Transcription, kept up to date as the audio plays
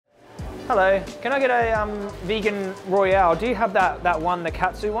Hello, can I get a vegan Royale? Do you have that one, the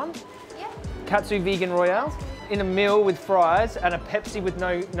Katsu one? Yeah. Katsu vegan Royale? In a meal with fries and a Pepsi with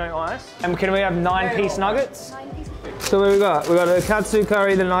no ice. And can we have 9-piece nuggets? 9 pieces. So what we got? We got the Katsu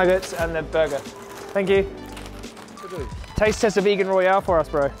curry, the nuggets, and the burger. Thank you. Taste test a vegan Royale for us,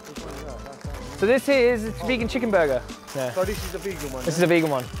 bro. So this here is a vegan chicken burger. Yeah. So this is a vegan one? This is a vegan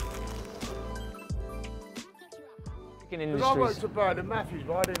one. Chicken Because I worked Industries. at Bird and Matthews,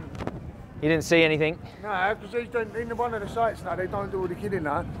 but I didn't... You didn't see anything? No, because in one of the sites now, they don't do all the kidding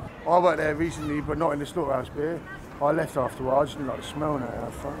now. I worked there recently, but not in the slaughterhouse bit. I left after a while, I just didn't like the smell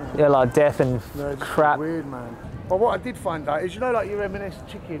now. Yeah, like death and crap. Weird, man. But what I did find out is, you know, like your M&S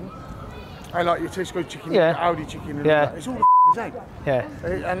chicken, and like your Tesco chicken, Yeah. your Aldi chicken, and all Yeah. that, it's all the same. Yeah.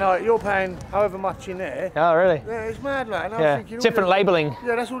 And like, you're paying however much in there. Oh, really? Yeah, it's mad, like. And I was Yeah. thinking, Different labelling.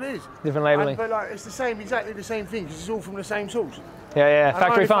 Yeah, that's all it is. Different labelling. But like, it's the same, exactly the same thing, because it's all from the same source. Yeah, yeah. And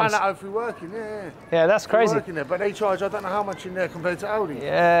Factory I farms. found that out through working, yeah. Yeah, that's crazy. Working there, but they charge, I don't know how much in there compared to Aldi.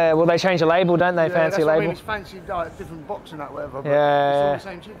 Yeah, well, they change the label, don't they? Yeah, Fancy that's what label. I mean, it's fancy, like, different box and that, whatever. But Yeah. it's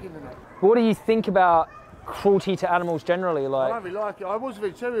all the same chicken and that. What do you think about cruelty to animals generally? I Like, don't really like it. I was a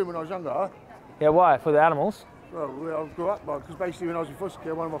vegetarian when I was younger. yeah, why? For the animals? Well, I grew up like, because basically when I was in foster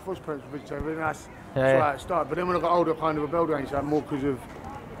care, one of my foster parents was vegetarian, and that's Yeah. how it started. But then when I got older, I kind of rebelled against that more because of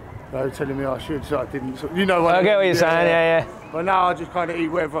telling me I should, so I didn't. So, you know what I get what you're saying, yeah. But now I just kind of eat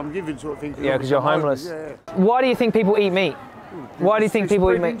whatever I'm given, sort of thing. Yeah, because you're homeless. Yeah. Why do you think people eat meat? Why do you think It's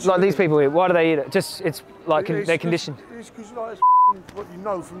people eat bred meat? into Like these it. people eat. Why do they eat it? Just, it's like they're conditioned. It's because like, it's what you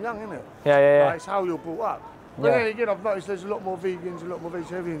know from young, isn't it? Yeah, yeah, yeah. Like, it's how you're brought up. But Yeah. then again, I've noticed there's a lot more vegans, a lot more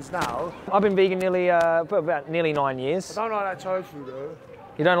vegetarians now. I've been vegan nearly, about nearly 9 years. I don't like that tofu though.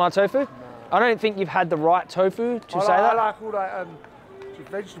 You don't like tofu? I don't think you've had the right tofu to say that. I like all that. Just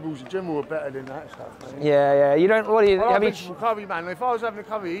vegetables in general are better than that stuff, man. Yeah, yeah. You don't. What do you? I like Have you, vegetable curry, man. If I was having a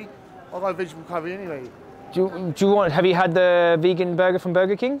curry, I'd go vegetable curry anyway. do you want? Have you had the vegan burger from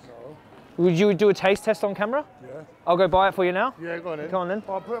Burger King? No. Would you do a taste test on camera? Yeah. I'll go buy it for you now. Yeah, go on then. Go on then.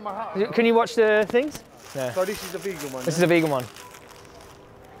 I'll put it in my hat. Can you watch the things? Yeah. So this is a vegan one. This is a vegan one.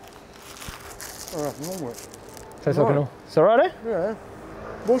 Oh, that's normal. So it's looking all. It's alright, eh? Yeah.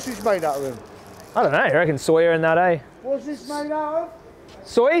 What's this made out of then? I don't know. I reckon soya in that, eh? What's this made out of?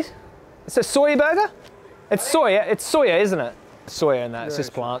 Soy? It's a soy burger? It's soya. It's soya, isn't it? Soya in that. It's Yeah,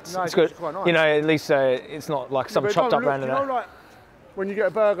 just plants. no, it's it's good. actually quite nice. You know, at least it's not like some But it chopped don't up brand look, of you that. know, like when you get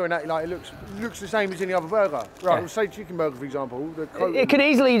a burger and that, like it looks the same as any other burger. Right, Yeah. say chicken burger for example. The It could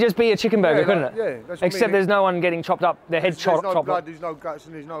easily just be a chicken burger, Yeah, couldn't like- it? yeah, that's what I Except mean. there's no one getting chopped up, their head There's chopped no up. blood, there's no guts,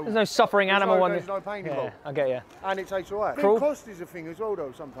 and There's no suffering animal on There's no pain Yeah, involved. I get you. And it tastes alright. Cruel. Cost is a thing as well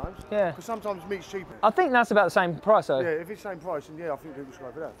though sometimes. Yeah. Because sometimes meat's cheaper. I think that's about the same price though. Yeah, if it's the same price, then yeah, I think people should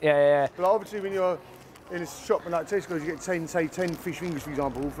go for that. Yeah, yeah, But like, obviously when you're in a shop and like Tesco's, you get 10 fish fingers for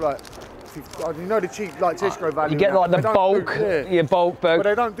example, for like 50, you know the cheap like Tesco value. You get and like that. the They don't bulk, do- yeah. your bulk But burger.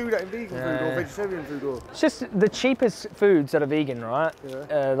 they don't do that in vegan food or Yeah. vegetarian food or. It's just the cheapest foods that are vegan, right?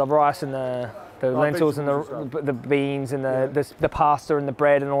 Yeah. The rice and the lentils and vegetables and the beans and the pasta and the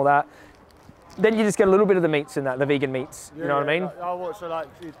bread and all that. Then you just get a little bit of the meats in that, the vegan meats. You know what I mean? Like, oh, what? So like,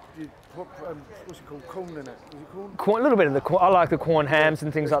 you put, what's it called? Corn in it. Is it corn? Corn, a little bit of the corn. I like the corn hams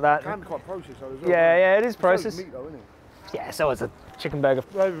and things like that. It can be quite processed though as well. Yeah, yeah, it is It's processed. meat though, isn't it? Yeah, so is a chicken burger.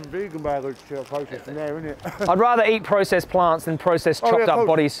 Even vegan burgers are processed in there, isn't it? I'd rather eat processed plants than processed Oh, chopped yeah, up of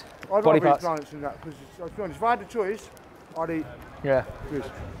bodies, I'd body rather eat parts. plants than that because, to be honest, if I had the choice, I'd eat Yeah. this.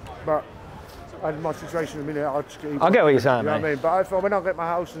 But in my situation in a minute, I'd just eat. I get what you're saying, You know what mate. I mean? But if, when I get my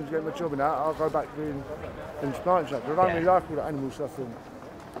house and get my job and that, I'll go back doing plant stuff. I don't really like all the animal stuff and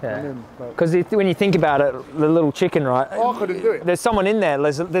Yeah. them. But Because when you think about it, the little chicken, right? I couldn't do it. There's someone in there.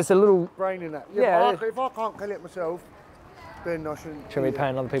 There's a little. brain in that. Yeah. But if I can't kill it myself, then I shouldn't. Shouldn't eat be it.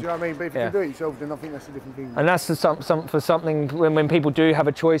 paying other Do you people. know what I mean? But if Yeah. you can do it yourself, then I think that's a different thing. And that's for something when people do have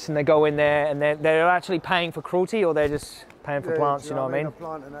a choice and they go in there and they're actually paying for cruelty or they're just paying for plants. do You know what I mean? A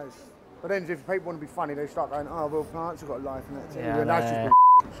plant and that's. But then if people want to be funny, they start going, "Oh, well, plants have got life and that." Yeah, and that's no.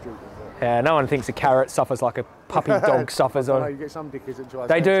 just stupid. Yeah. No one thinks a carrot suffers like a puppy dog suffers. I know Or you get some dickheads that try.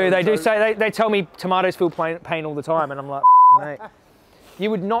 they do. They do so- say they tell me tomatoes feel pain all the time, and I'm like, mate. You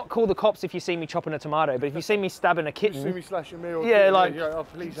would not call the cops if you see me chopping a tomato, but if you see me stabbing a You see kitten, me slashing me or Yeah, like- oh,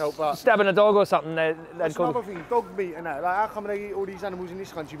 please help out. stabbing a dog or something, they'd That's call. another thing, dog meat and that. Like, how come they eat all these animals in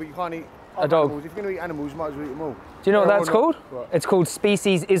this country, but you can't eat A dog. Animals? If you're going to eat animals, you might as well eat them all. Do you know what Or that's not. called? What? It's called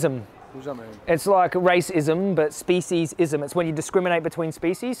speciesism. What's that mean? It's like racism, but speciesism. It's when you discriminate between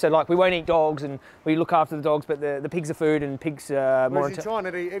species. So like we won't eat dogs and we look after the dogs, but the pigs are food and pigs are more. Whereas in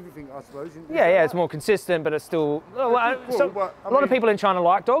China, they eat everything, I suppose. Yeah, it's more consistent, but it's still. Well, Cool, but, a lot of people in China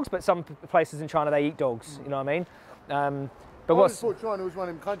like dogs, but some places in China they eat dogs. You know what I mean? But I what's thought China was one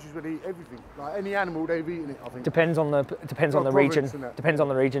of them countries where they eat everything. Like any animal, they've eaten it, I think. depends on the region. province and that. Depends on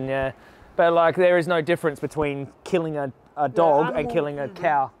the region, yeah. But like there is no difference between killing a dog and animal, killing a human.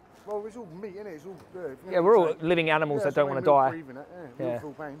 cow. Well, it's all meat, innit? It's all... Yeah, we're all living animals that don't want to die. Yeah. Yeah.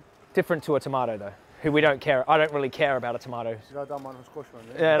 Feel pain. Different to a tomato though, who we don't care. I don't really care about a tomato. I done one on squash one.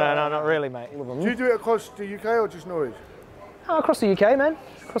 Yeah, no, not really, mate. Do you do it across the UK or just Norwich? Across the UK, man.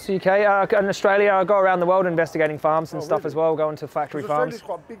 Across the UK. In Australia, I go around the world investigating farms and stuff really? as well, going to factory farms. Australia's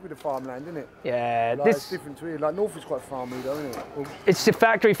quite big with the farmland, isn't it? Yeah, Like, it's different to here. Like North is quite farmy though, isn't it? Well, it's the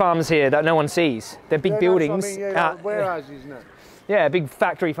factory farms here that no one sees. They're big buildings. That's what I mean, yeah, like warehouses, isn't it? Yeah, big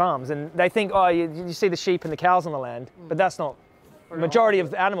factory farms, and they think, oh, you see the sheep and the cows on the land, but that's not. The majority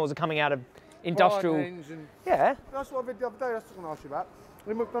of the animals are coming out of industrial. Yeah. That's what I read the other day. That's what I'm going to ask you about.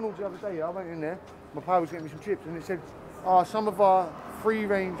 In McDonald's the other day, I went in there. My pal was getting me some chips, and it said, some of our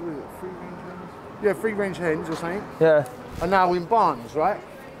free-range hens? Yeah, free-range hens or something. Yeah. Are now in barns, right?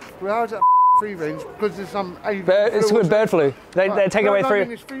 Well, how's that free range? Because there's some it's with bird flu. They take away free.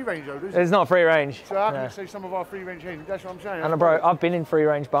 It's free range though, does it? It's not free range. So how can you say some of our free range hens? That's what I'm saying. And bro, I've been in free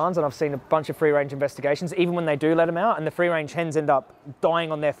range barns and I've seen a bunch of free range investigations. Even when they do let them out, and the free range hens end up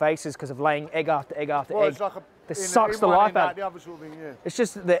dying on their faces because of laying egg after egg after egg. It's like It sucks the life out. The other sort of thing, yeah. It's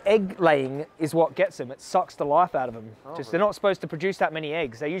just the egg laying is what gets them. It sucks the life out of them. They're not supposed to produce that many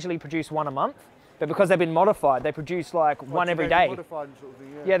eggs. They usually produce one a month. But because they've been modified, they produce like one every day. Modified sort of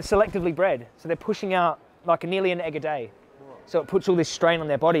thing, Yeah, they're selectively bred. So they're pushing out like nearly an egg a day. So it puts all this strain on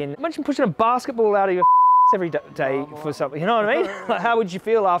their body. And imagine pushing a basketball out of your every day for something. You know what I mean? Like, how would you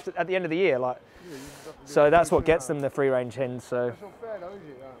feel at the end of the year? Like, so that's what gets them the free range hens. So. That's not fair though, is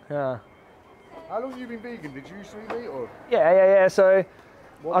it? Yeah. How long have you been vegan? Did you used to eat meat or? Yeah. So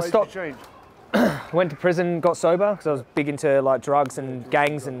what I stopped. Change? Went to prison, got sober because I was big into like drugs and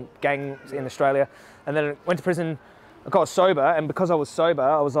gangs in Australia, and then went to prison. I got sober, and because I was sober,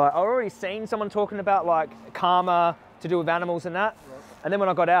 I was like, I already seen someone talking about like karma to do with animals and that. Right. And then when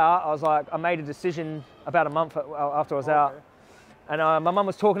I got out, I was like, I made a decision about a month after I was out, and my mum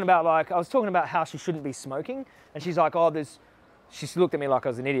was talking about I was talking about how she shouldn't be smoking, and she's like, she looked at me like I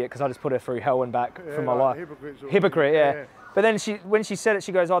was an idiot because I just put her through hell and back for my life. Hypocrite, yeah. But then when she said it,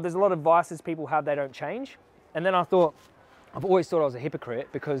 she goes, there's a lot of vices people have, they don't change. And then I thought, I've always thought I was a hypocrite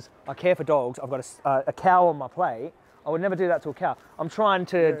because I care for dogs. I've got a cow on my plate. I would never do that to a cow. I'm trying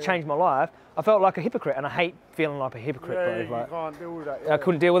to change my life. I felt like a hypocrite, and I hate feeling like a hypocrite. You can't deal with that. I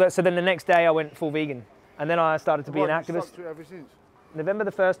couldn't deal with it. So then the next day I went full vegan. And then I started to be an activist. Stuck to it ever since? November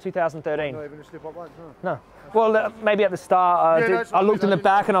the 1st, 2013. Not even a slip up once, no. Well, maybe at the start, I looked in the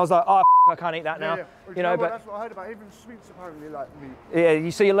back and I was like, oh, I can't eat that now. Yeah. You know, but that's what I heard about. Even sweets apparently like meat. Yeah,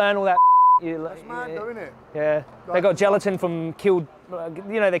 so you learn all that. That's mad though, isn't it? Yeah. Like, they got gelatin from killed,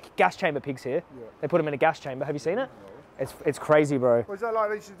 the gas chamber pigs here. Yeah. They put them in a gas chamber. Have you seen it? No. It's crazy, bro. Was that like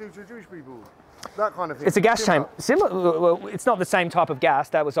they used to do to Jewish people? That kind of thing. It's a gas chamber. Similar. Well, it's not the same type of gas.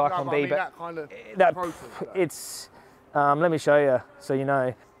 That was Zyklon B, but that kind of it's. Let me show you so you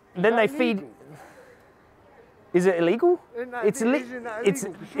know. Then they feed. Is it illegal? It's illegal. It's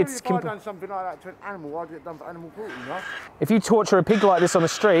if I done something like that to an animal, I'd get done for animal cruelty, you know? If you torture a pig like this on the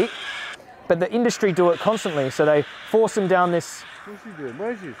street, but the industry do it constantly, so they force them down this. What's he doing?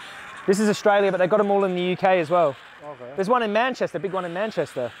 Where's this? This is Australia, but they got them all in the UK as well. Okay. There's one in Manchester, big one in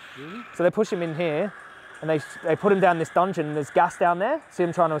Manchester. Really? So they push him in here, and they put him down this dungeon, and there's gas down there. See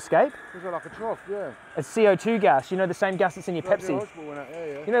him trying to escape? Is it like a trough? Yeah. It's CO2 gas. You know the same gas that's in your Pepsi.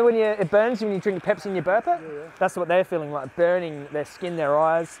 You know when it burns you when you drink Pepsi and you burp it? Yeah. That's what they're feeling like, burning their skin, their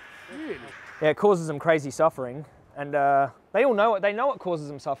eyes. Really? Yeah, it causes them crazy suffering, and they all know it. They know it causes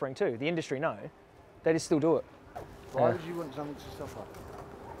them suffering too. The industry know. They just still do it. Why would you want someone to suffer?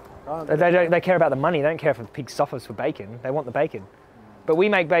 They care about the money. They don't care if a pig suffers for bacon. They want the bacon. But we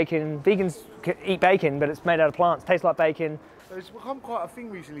make bacon. Vegans eat bacon, but it's made out of plants. Tastes like bacon. So it's become quite a thing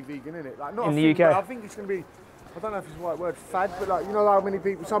recently, vegan, isn't it? Like not in a the thing, UK. But I think it's going to be. I don't know if it's the right word, fad, but like, you know how many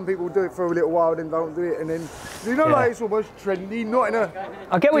people, some people do it for a little while, then don't do it, and then, you know, like it's almost trendy, not in a...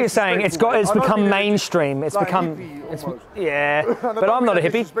 I get what you're saying, it's become mainstream, it's like become... yeah, but I'm not a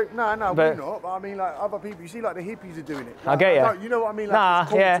hippie. No, we're not, but I mean like other people, you see like the hippies are doing it. Like, I get you. Like, you know what I mean? Like,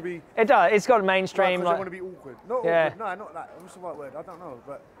 it's cool to be, it does, it's got mainstream. Like, they want to be awkward. Not awkward, no, not that, what's the right word, I don't know,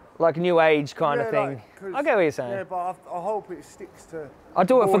 but... Like new age kind of thing. Like, I get what you're saying. Yeah, but I hope it sticks to. I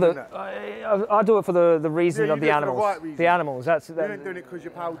do it for the. I do it for the reason of the animals. The right reason. The animals. That's. You ain't doing it because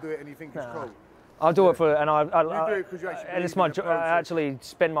your pal do it and you think it's cool. I do it for, and I do it 'cause you actually and it's my job. I actually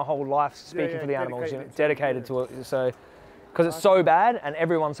spend my whole life speaking for the animals, dedicated to it. So, because it's so bad and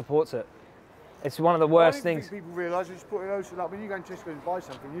everyone supports it. It's one of the worst things. People realise you just put it over, like when you go to Tesco and buy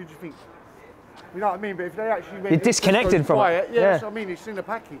something, you just think. You know what I mean? But if they actually went, You're disconnected from it. Yeah, Yeah. that's what I mean. It's in the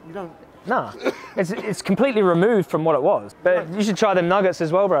packet. You don't. Nah, it's completely removed from what it was. But you should try them nuggets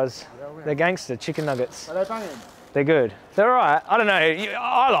as well, bros. They're gangster, chicken nuggets. Are they banging? They're good. They're all right. I don't know.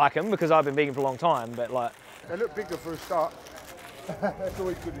 I like them because I've been vegan for a long time, but like... They look bigger for a start. That's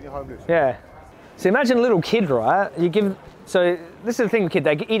always good when you're homeless. Yeah. So imagine a little kid, right? You give... So this is the thing with kids,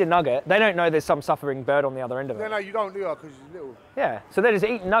 they eat a nugget, they don't know there's some suffering bird on the other end of it. No, you don't do that because it's little. Yeah, so they're just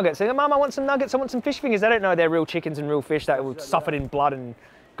eating nuggets. They go, Mum, I want some nuggets, I want some fish fingers. They don't know they're real chickens and real fish that were suffered in blood and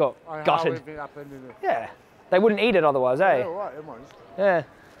got gutted. Everything happened in the... Yeah, they wouldn't eat it otherwise, eh? Yeah, all right, them ones. Yeah,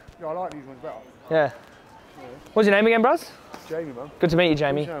 Yeah, I like these ones better. yeah. What's your name again, bros? Jamie, man. Good to meet you,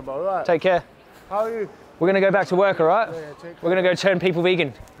 Jamie. All right. Take care. How are you? We're gonna go back to work, all right? Yeah, take care. We're gonna go turn people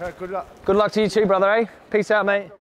vegan. Good luck. Good luck to you too, brother, eh? Peace out, mate.